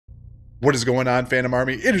What is going on, Phantom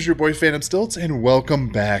Army? It is your boy Phantom Stilts, and welcome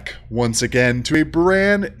back once again to a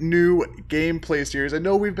brand new gameplay series. I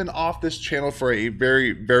know we've been off this channel for a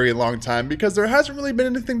very long time because there hasn't really been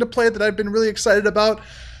anything to play that I've been really excited about.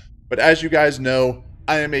 But as you guys know,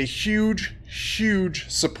 I am a huge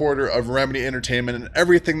supporter of Remedy Entertainment and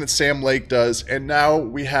everything that Sam Lake does. And now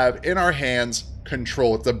we have in our hands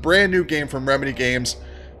Control. It's a brand new game from Remedy Games.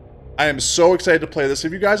 I am so excited to play this.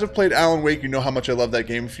 If you guys have played Alan Wake, you know how much I love that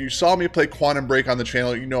game. If you saw me play Quantum Break on the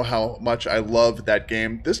channel, you know how much I love that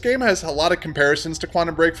game. This game has a lot of comparisons to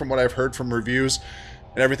Quantum Break from what I've heard from reviews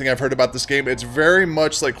and everything I've heard about this game. It's very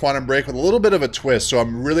much like Quantum Break with a little bit of a twist, so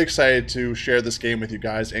I'm really excited to share this game with you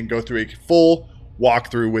guys and go through a full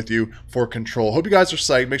walkthrough with you for Control. Hope you guys are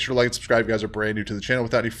psyched. Make sure to like and subscribe if you guys are brand new to the channel.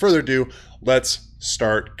 Without any further ado, let's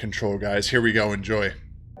start Control, guys. Here we go. Enjoy.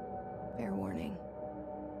 Fair warning.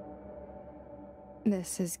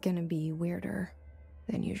 This is gonna be weirder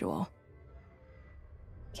than usual.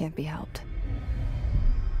 Can't be helped.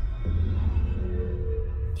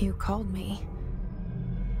 You called me.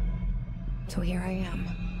 So here I am.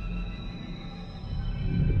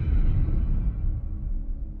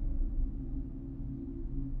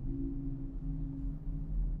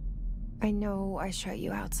 I know I shut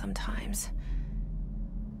you out sometimes.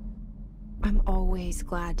 I'm always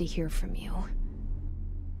glad to hear from you.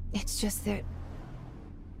 It's just that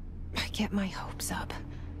I get my hopes up.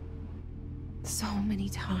 So many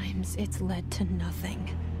times it's led to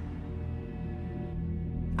nothing.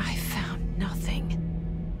 I found nothing.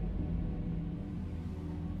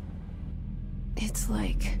 It's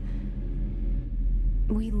like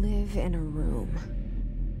we live in a room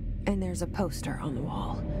and there's a poster on the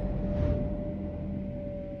wall.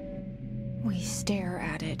 We stare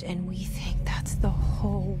at it and we think that's the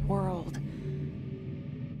whole world.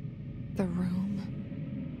 The room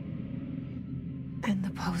and the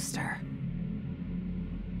poster.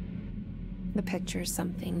 The picture's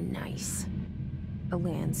something nice. A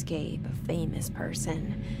landscape, a famous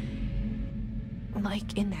person.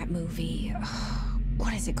 Like in that movie,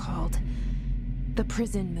 what is it called? The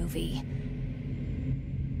prison movie.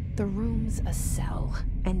 The room's a cell,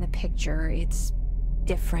 and the picture, it's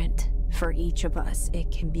different for each of us.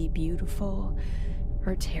 It can be beautiful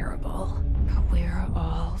or terrible, but we're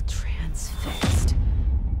all transfixed.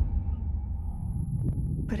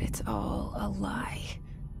 But it's all a lie.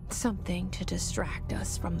 Something to distract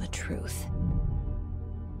us from the truth.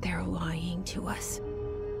 They're lying to us.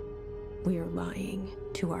 We're lying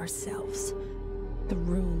to ourselves. The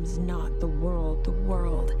room's not the world. The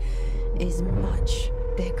world is much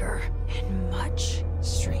bigger and much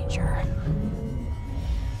stranger.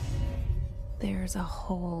 There's a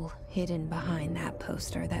hole hidden behind that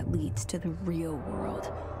poster that leads to the real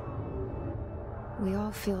world. We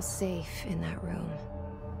all feel safe in that room.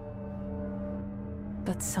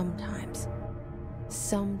 But sometimes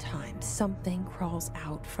something crawls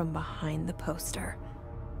out from behind the poster.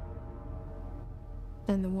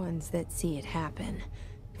 And the ones that see it happen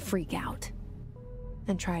freak out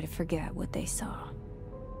and try to forget what they saw.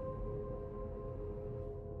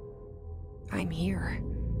 I'm here.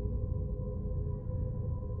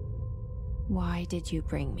 Why did you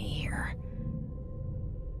bring me here?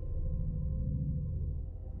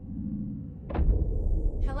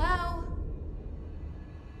 Hello?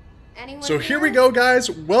 Anyone So here we go, guys.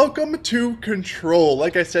 Welcome to Control.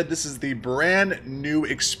 Like I said, this is the brand new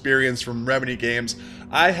experience from Remedy Games.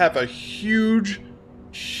 I have a huge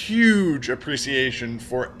appreciation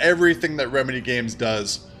for everything that Remedy Games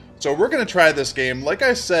does. So we're going to try this game. Like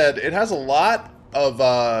I said, it has a lot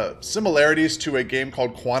of similarities to a game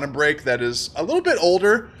called Quantum Break that is a little bit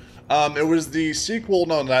older. It was the sequel,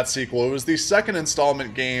 no, not sequel. It was the second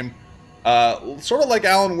installment game. Sort of like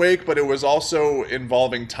Alan Wake, but it was also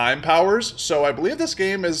involving time powers. So I believe this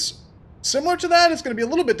game is similar to that. It's going to be a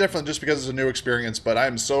little bit different just because it's a new experience, but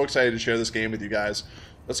I'm so excited to share this game with you guys.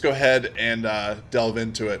 Let's go ahead and delve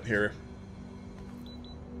into it here.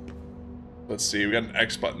 Let's see, we got an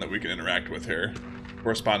X button that we can interact with here.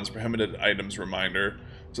 Correspondence, prohibited items, reminder.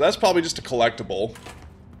 So that's probably just a collectible.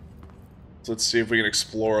 So let's see if we can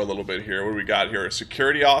explore a little bit here. What do we got here? A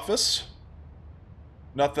security office.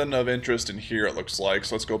 Nothing of interest in here, it looks like.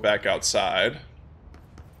 So let's go back outside.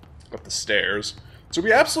 Up the stairs. So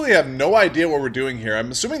we absolutely have no idea what we're doing here. I'm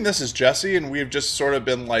assuming this is Jesse, and we've just sort of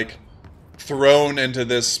been, like, thrown into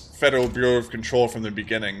this Federal Bureau of Control from the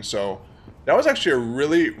beginning. So that was actually a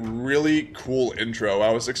really cool intro. I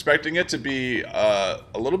was expecting it to be a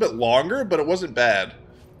little bit longer, but it wasn't bad.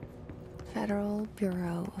 Federal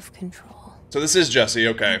Bureau of Control. So this is Jesse,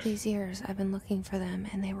 okay. All these years I've been looking for them,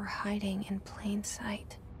 and they were hiding in plain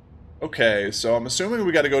sight. Okay, so I'm assuming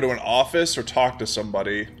we got to go to an office or talk to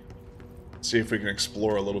somebody. See if we can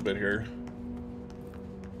explore a little bit here.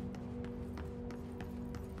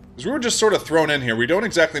 Because we were just sort of thrown in here. We don't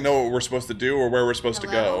exactly know what we're supposed to do or where we're supposed to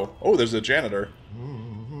go. Oh, there's a janitor.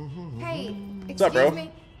 Hey, what's up, bro?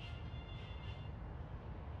 Me?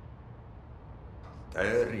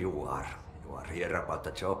 There you are. You are here about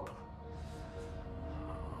the job.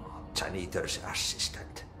 Janitor's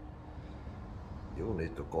assistant. You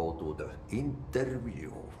need to go to the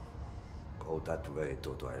interview. Go that way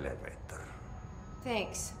to the elevator.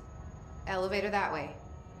 Thanks. Elevator that way.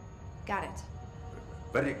 Got it.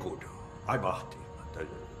 Very good. I'm Ahti, the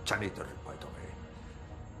janitor, by the way.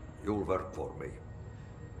 You'll work for me.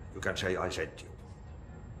 You can say I sent you.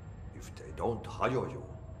 If they don't hire you,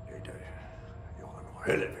 you are no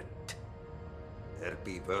helmet. There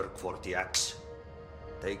be work for the axe.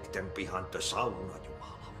 Take them behind the sauna, you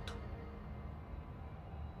malauta.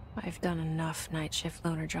 I've done enough night shift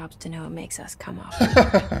loner jobs to know it makes us come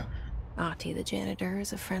off. Ahti the janitor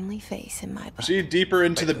is a friendly face in my book. See deeper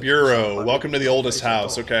into the bureau. Welcome to the oldest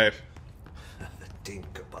house. Okay. Think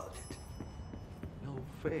about it. No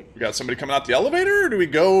face. We got somebody coming out the elevator, or do we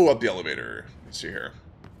go up the elevator? Let's see here.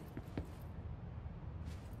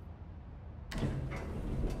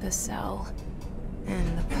 The cell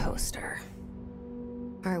and the poster.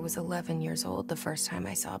 I was 11 years old the first time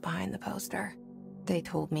I saw behind the poster. They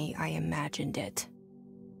told me I imagined it.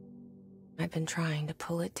 I've been trying to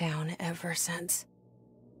pull it down ever since.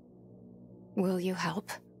 Will you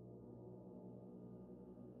help?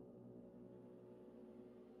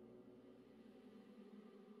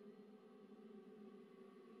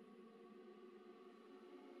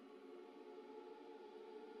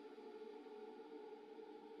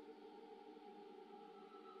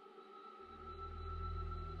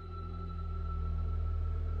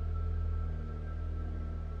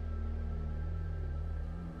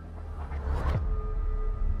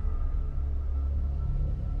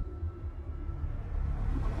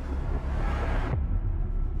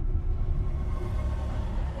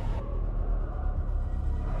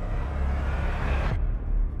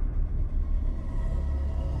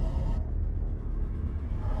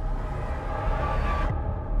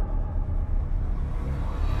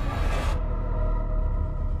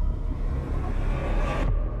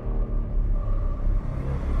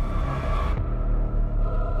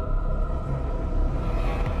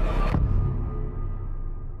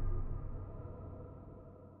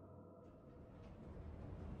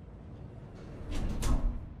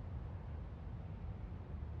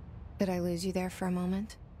 Did I lose you there for a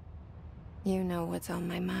moment? You know what's on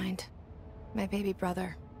my mind. My baby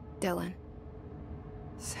brother, Dylan.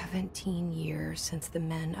 17 years since the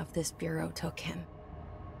men of this bureau took him.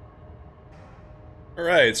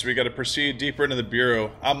 Alright, so we got to proceed deeper into the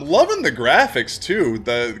bureau. I'm loving the graphics, too.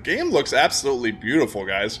 The game looks absolutely beautiful,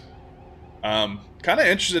 guys. Kind of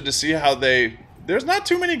interested to see how they... There's not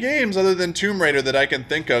too many games other than Tomb Raider that I can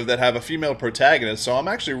think of that have a female protagonist, so I'm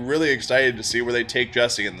actually really excited to see where they take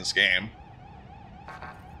Jesse in this game.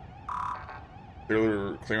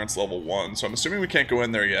 Clearance level 1, so I'm assuming we can't go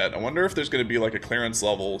in there yet. I wonder if there's going to be like a clearance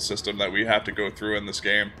level system that we have to go through in this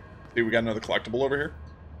game. See, we got another collectible over here.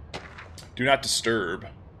 Do not disturb.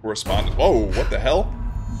 Correspondence. Whoa, what the hell?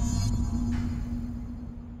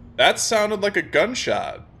 That sounded like a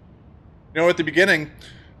gunshot. You know, at the beginning...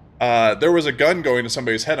 there was a gun going to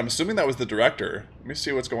somebody's head. I'm assuming that was the director. Let me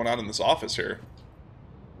see what's going on in this office here.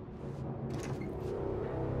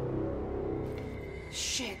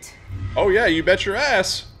 Shit. Oh yeah, you bet your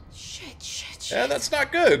ass. Shit. Yeah, that's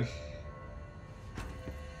not good.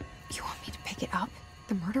 You want me to pick it up?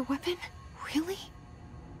 The murder weapon? Really?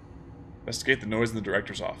 Investigate the noise in the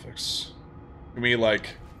director's office. Can we, like...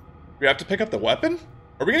 We have to pick up the weapon?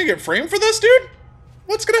 Are we gonna get framed for this, dude?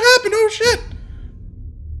 What's gonna happen? Oh shit!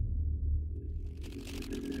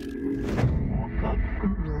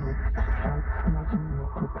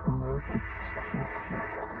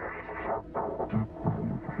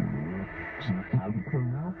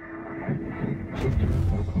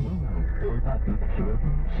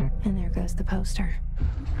 And there goes the poster.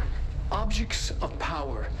 Objects of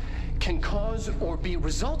power can cause or be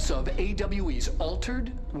results of AWE's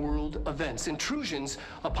altered world events, intrusions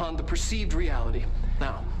upon the perceived reality.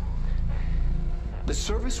 Now, the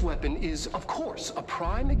service weapon is, of course, a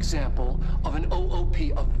prime example of an OOP,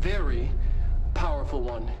 a very powerful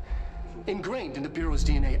one. Ingrained in the Bureau's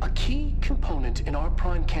DNA, a key component in our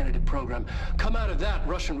prime candidate program. Come out of that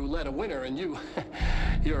Russian roulette a winner and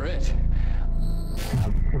you're it.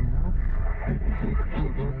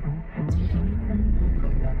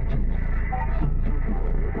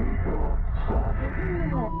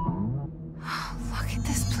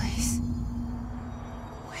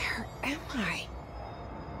 Why?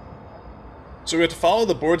 So we have to follow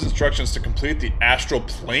the board's instructions to complete the astral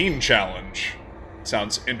plane challenge.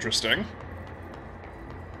 Sounds interesting.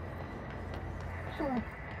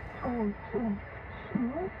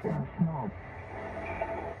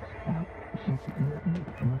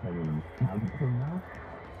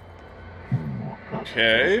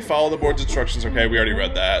 Okay, follow the board's instructions. Okay, we already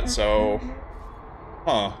read that, so...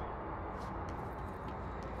 Huh.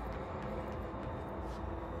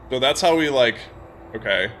 So that's how we, like...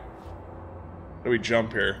 Okay. How do we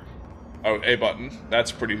jump here? Oh, A button.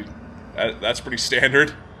 That's pretty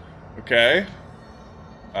standard. Okay.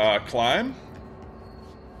 Climb?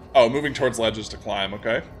 Oh, moving towards ledges to climb,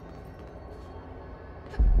 okay.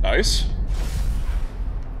 Nice.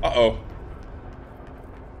 Uh-oh.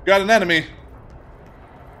 Got an enemy.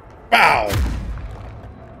 Bow!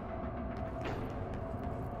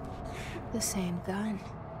 The same gun.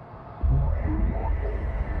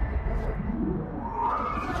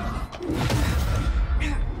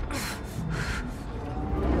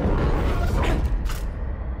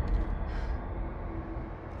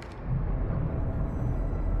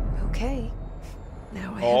 Okay.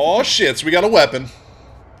 Now I Oh shit, so we got a weapon.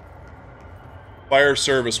 Fire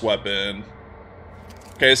service weapon.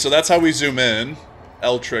 Okay, so that's how we zoom in.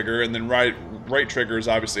 L trigger, and then right trigger is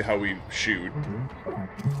obviously how we shoot.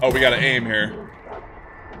 Oh, we gotta aim here.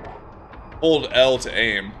 Hold L to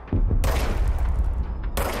aim.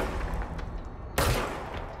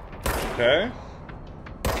 Okay.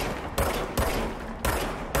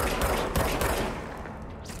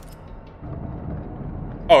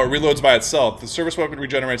 Oh, it reloads by itself. The service weapon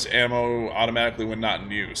regenerates ammo automatically when not in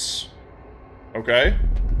use. Okay.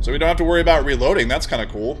 So we don't have to worry about reloading. That's kind of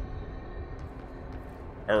cool.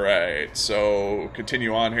 Alright, so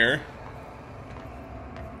continue on here.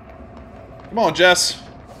 Come on, Jess.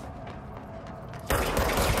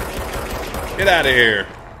 Get out of here.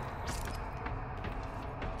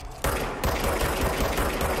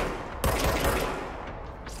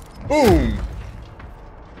 Boom!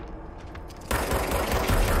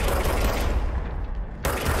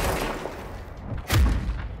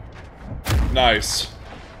 Nice.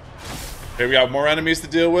 Okay, we got more enemies to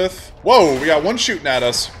deal with. Whoa, we got one shooting at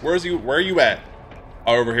us. Where are you at?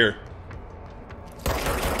 Oh, over here.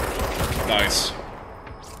 Nice.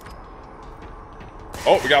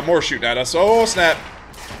 Oh, we got more shooting at us. Oh, snap.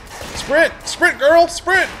 Sprint! Sprint, girl!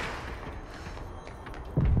 Sprint!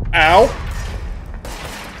 Ow.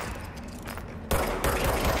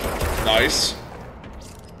 Nice.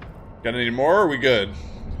 Got any more, or are we good?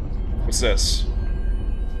 What's this?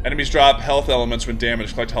 Enemies drop health elements when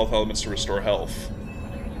damaged. Collect health elements to restore health.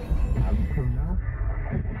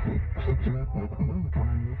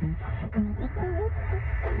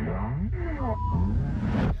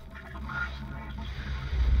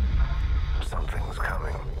 Something's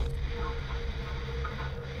coming.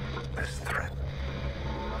 This threat.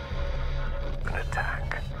 An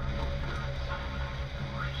attack.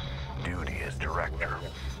 Duty as director.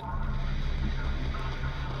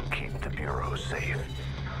 Keep the Bureau safe.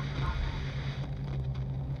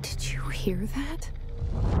 Did you hear that?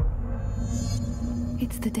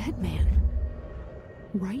 It's the dead man.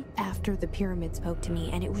 Right after the pyramid spoke to me,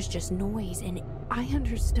 and it was just noise, and I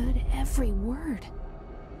understood every word.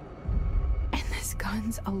 And this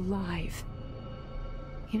gun's alive.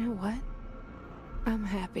 You know what? I'm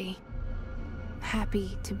happy.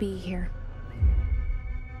 Happy to be here.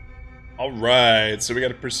 Alright, so we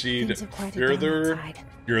gotta proceed Things have quieted further. down outside.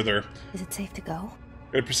 Further. Is it safe to go?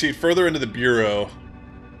 Gotta proceed further into the Bureau.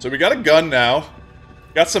 So we got a gun now.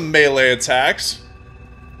 Got some melee attacks.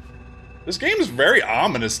 This game is very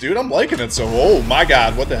ominous, dude. I'm liking it so. Oh my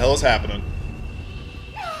god, what the hell is happening?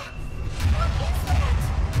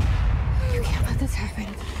 You can't let this happen.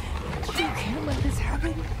 You can't let this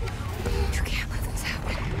happen. You can't let this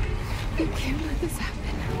happen. You can't let this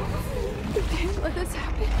happen. You can't let this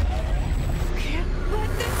happen. You can't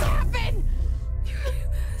let this happen. You can't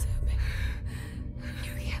let this happen.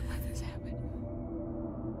 You can't let this happen.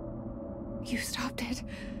 You stopped it.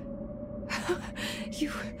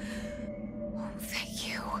 You... Oh, thank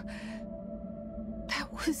you. That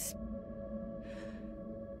was...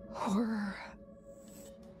 horror.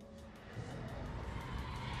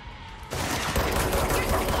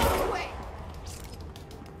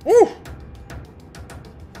 Woo!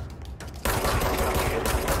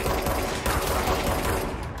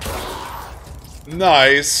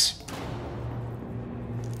 Nice.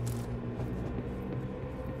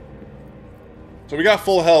 So we got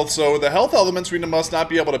full health, so the health elements we must not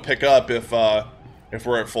be able to pick up if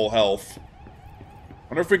we're at full health.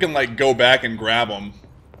 Wonder if we can, like, go back and grab them.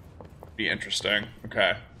 Be interesting.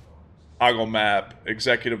 Okay. Toggle map.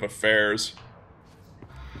 Executive affairs.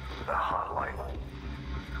 The hotline.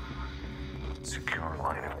 Secure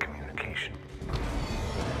line of communication.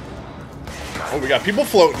 Oh, we got people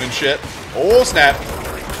floating and shit. Oh, snap.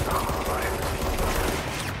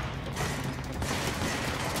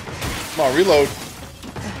 Come on, reload.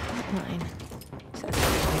 Hotline.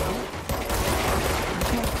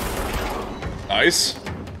 Nice.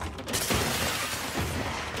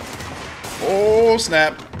 Oh,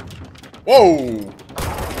 snap. Whoa.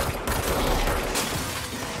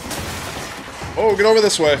 Oh, get over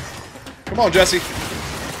this way. Come on, Jesse.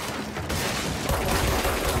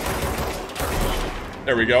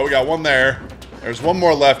 There we go. We got one there. There's one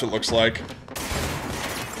more left, it looks like.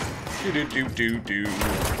 Do-do-do-do-do.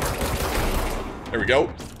 There we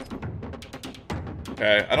go.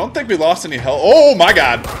 Okay, I don't think we lost any health. Oh my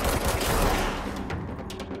god!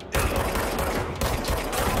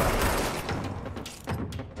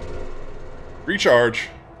 Recharge.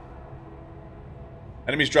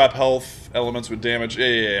 Enemies drop health, elements with damage.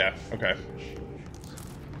 Yeah. Okay.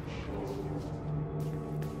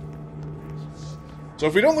 So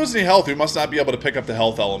if we don't lose any health, we must not be able to pick up the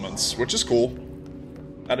health elements, which is cool.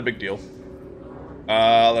 Not a big deal.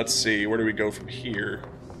 Let's see. Where do we go from here?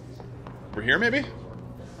 Over here, maybe?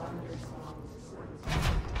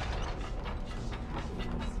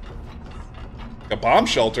 A bomb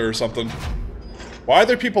shelter or something. Why are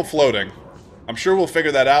there people floating? I'm sure we'll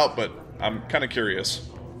figure that out, but I'm kind of curious.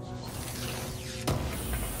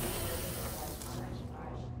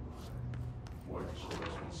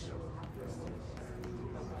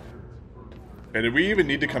 Okay, did we even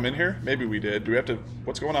need to come in here? Maybe we did. Do we have to...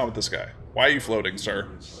 What's going on with this guy? Why are you floating, sir?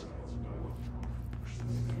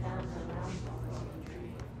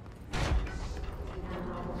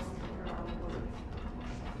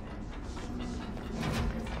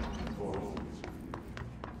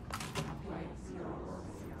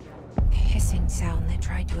 Hissing sound that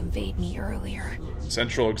tried to invade me earlier.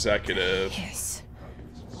 Central executive. Hiss.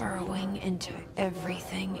 Burrowing into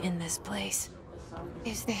everything in this place.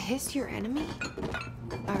 Is the hiss your enemy?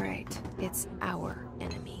 Alright, it's our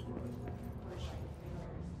enemy.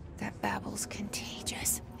 That babble's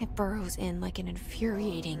contagious. It burrows in like an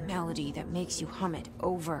infuriating melody that makes you hum it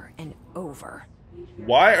over and over.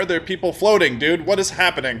 Why are there people floating, dude? What is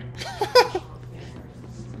happening?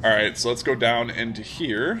 Alright, so let's go down into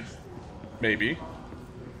here. Maybe.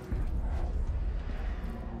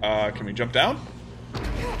 Can we jump down?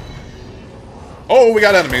 Oh, we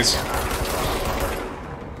got enemies.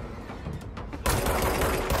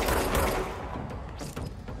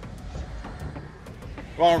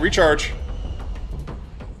 Come on, recharge.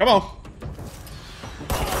 Come on.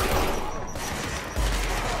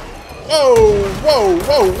 Whoa, whoa,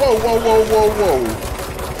 whoa, whoa, whoa, whoa, whoa, whoa.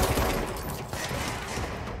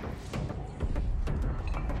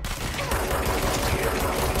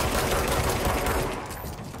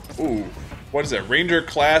 Ooh, what is that? Ranger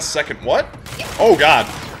class second what? Oh god.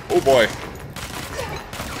 Oh boy.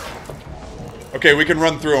 Okay, we can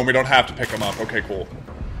run through them. We don't have to pick them up. Okay, cool.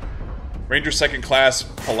 Ranger second class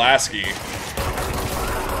Pulaski.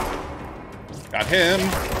 Got him.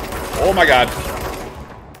 Oh my god.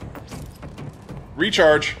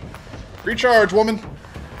 Recharge. Recharge, woman.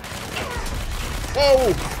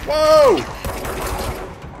 Whoa. Whoa.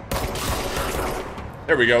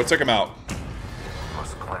 There we go. Took him out.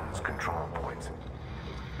 Must cleanse control points.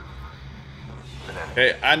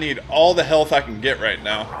 Okay, I need all the health I can get right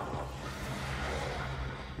now.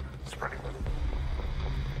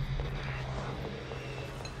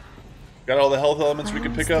 Got all the health elements we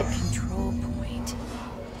can pick up. Control point.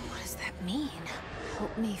 What does that mean?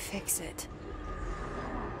 Help me fix it.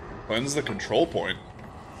 Cleanse the control point.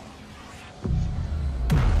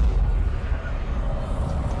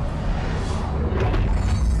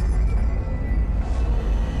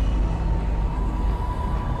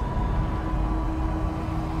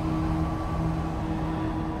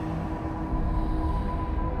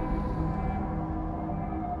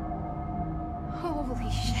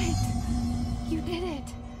 Holy shit. You did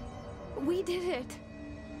it. We did it.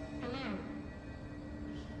 Hello?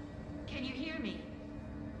 Can you hear me?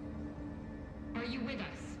 Are you with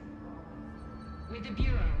us? With the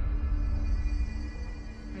Bureau?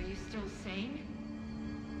 Are you still sane?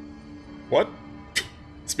 What?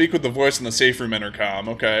 Speak with the voice in the safe room intercom.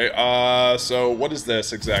 Okay, so what is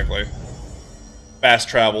this exactly? Fast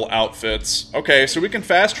travel outfits. Okay, so we can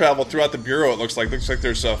fast travel throughout the Bureau, it looks like. Looks like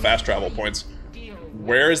there's fast travel points.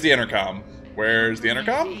 Where is the intercom? Where's the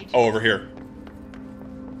intercom? Oh, over here.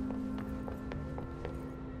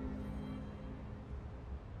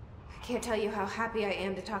 I can't tell you how happy I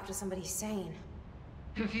am to talk to somebody sane.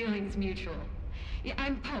 The feeling's mutual. Yeah,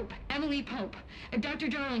 I'm Pope, Emily Pope, Dr.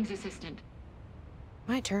 Darling's assistant.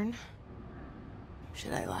 My turn.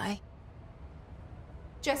 Should I lie?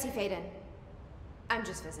 Jesse Faden. I'm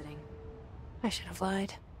just visiting. I should have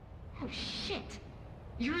lied. Oh, shit.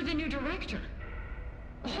 You're the new director.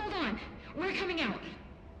 Hold on. We're coming out.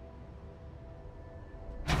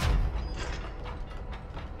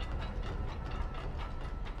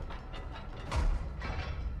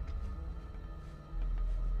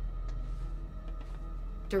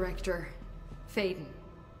 Director Faden.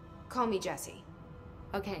 Call me Jesse.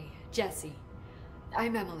 Okay, Jesse.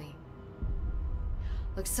 I'm Emily.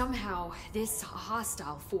 Look, somehow this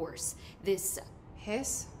hostile force, this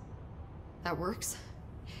Hiss? that works.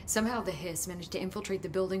 Somehow the hiss managed to infiltrate the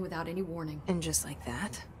building without any warning. And just like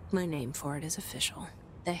that, my name for it is official.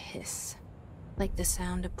 The hiss. Like the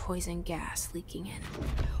sound of poison gas leaking in.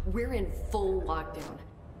 We're in full lockdown.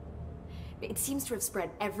 It seems to have spread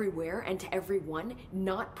everywhere and to everyone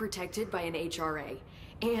not protected by an HRA.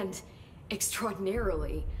 And,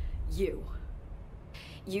 extraordinarily, you.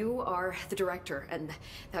 You are the director, and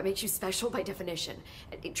that makes you special by definition.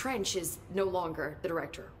 Trench is no longer the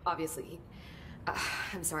director, obviously.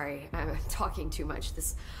 I'm sorry, I'm talking too much.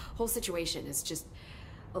 This whole situation is just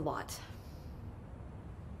a lot.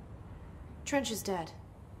 Trench is dead.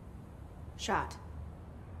 Shot.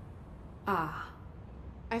 Ah.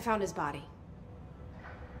 I found his body.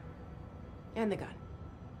 And the gun.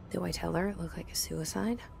 Do I tell her it looked like a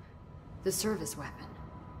suicide? The service weapon.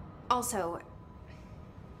 Also,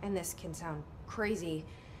 and this can sound crazy,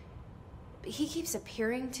 but he keeps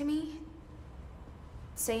appearing to me,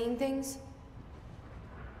 saying things.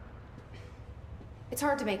 It's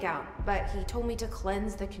hard to make out, but he told me to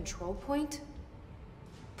cleanse the control point,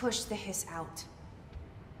 push the hiss out.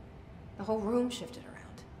 The whole room shifted around.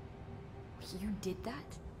 You did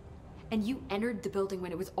that? And you entered the building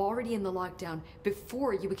when it was already in the lockdown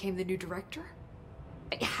before you became the new director?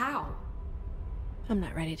 How? I'm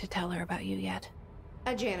not ready to tell her about you yet.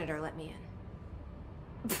 A janitor let me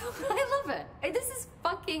in. I love it. This is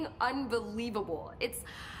fucking unbelievable.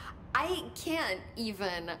 I can't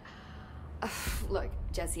even... Look,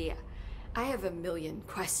 Jesse, I have a million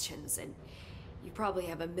questions, and you probably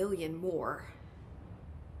have a million more.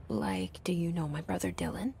 Like, do you know my brother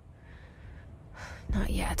Dylan? Not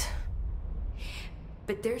yet.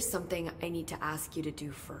 But there's something I need to ask you to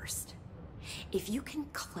do first. If you can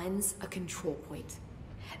cleanse a control point,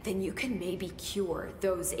 then you can maybe cure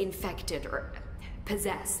those infected or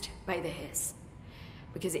possessed by the hiss.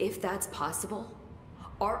 Because if that's possible,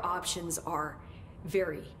 our options are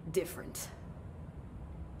very different.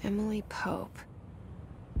 Emily Pope.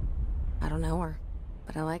 I don't know her,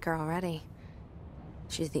 but I like her already.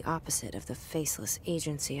 She's the opposite of the faceless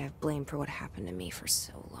agency I've blamed for what happened to me for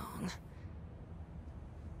so long.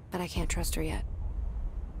 But I can't trust her yet.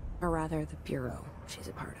 Or rather, the bureau she's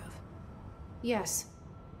a part of. Yes.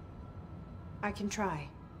 I can try.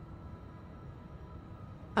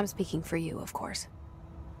 I'm speaking for you, of course.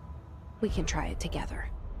 We can try it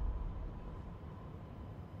together.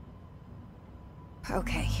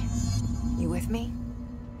 Okay. You with me?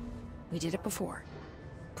 We did it before.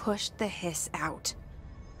 Push the hiss out.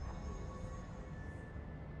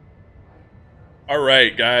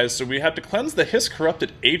 Alright, guys, so we have to cleanse the hiss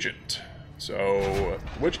corrupted agent. So,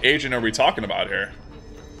 which agent are we talking about here?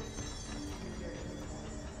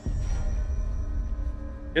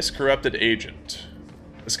 Hiss corrupted agent.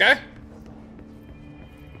 This guy?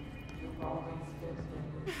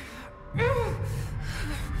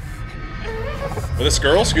 Or this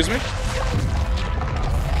girl, excuse me?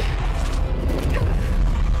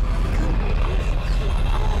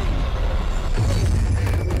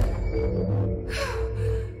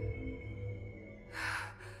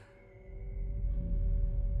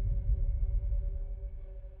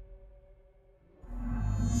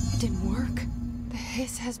 Didn't work. The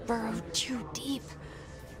hiss has burrowed too deep.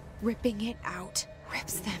 Ripping it out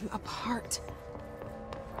rips them apart.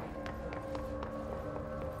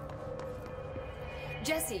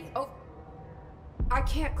 Jesse, oh, I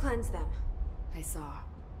can't cleanse them. I saw.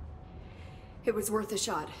 It was worth a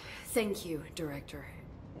shot. Thank you, Director.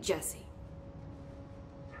 Jesse.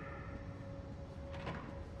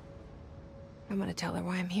 I'm gonna tell her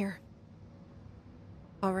why I'm here.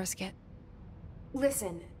 I'll risk it.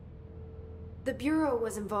 Listen, the Bureau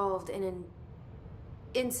was involved in an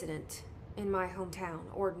incident in my hometown,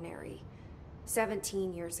 Ordinary,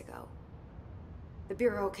 17 years ago. The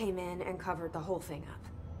Bureau came in and covered the whole thing up.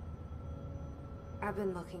 I've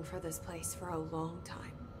been looking for this place for a long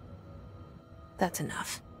time. That's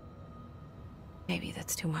enough. Maybe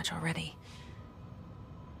that's too much already.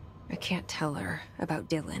 I can't tell her about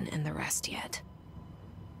Dylan and the rest yet.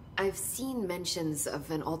 I've seen mentions of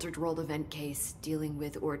an Altered World event case dealing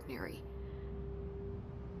with Ordinary.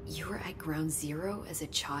 You were at Ground Zero as a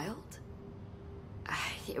child?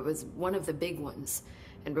 It was one of the big ones,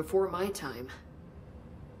 and before my time.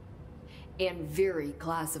 And very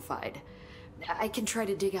classified. I can try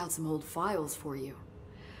to dig out some old files for you.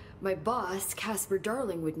 My boss, Casper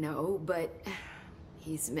Darling, would know, but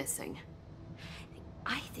he's missing.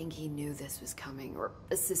 I think he knew this was coming, or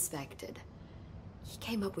suspected. He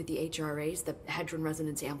came up with the HRAs, the Hadron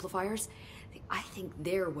Resonance Amplifiers. I think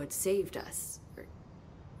they're what saved us. Or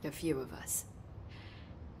a few of us.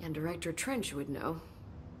 And Director Trench would know.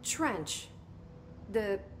 Trench?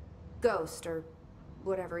 The ghost, or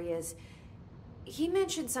whatever he is. He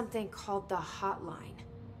mentioned something called the hotline.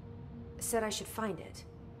 Said I should find it.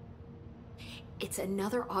 It's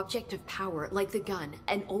another object of power, like the gun,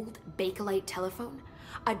 an old Bakelite telephone.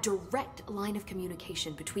 A direct line of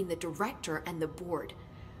communication between the director and the board.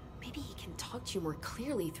 Maybe he can talk to you more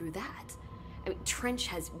clearly through that. I mean, Trench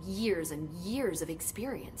has years and years of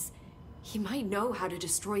experience. He might know how to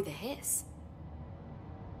destroy the hiss.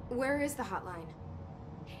 Where is the hotline?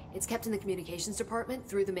 It's kept in the communications department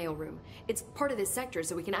through the mailroom. It's part of this sector,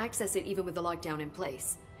 so we can access it even with the lockdown in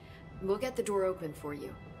place. We'll get the door open for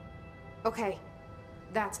you. Okay,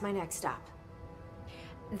 that's my next stop.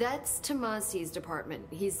 That's Tomasi's department.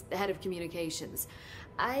 He's the head of communications.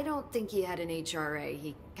 I don't think he had an HRA.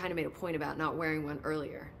 He kind of made a point about not wearing one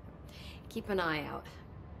earlier. Keep an eye out.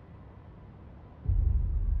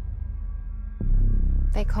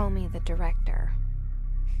 They call me the director.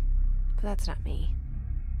 But that's not me.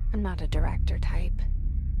 I'm not a director type.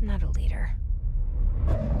 I'm not a leader.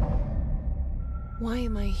 Why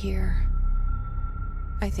am I here?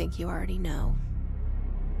 I think you already know.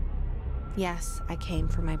 Yes, I came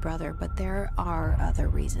for my brother, but there are other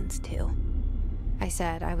reasons too. I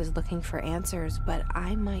said I was looking for answers, but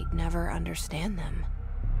I might never understand them.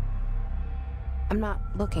 I'm not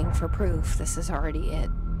looking for proof. This is already it.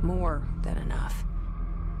 More than enough.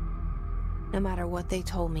 No matter what they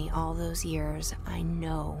told me all those years, I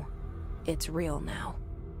know it's real now.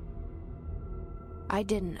 I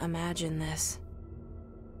didn't imagine this.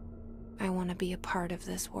 I want to be a part of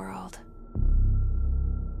this world.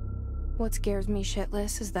 What scares me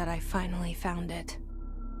shitless is that I finally found it.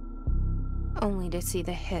 Only to see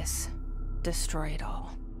the hiss destroy it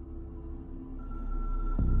all.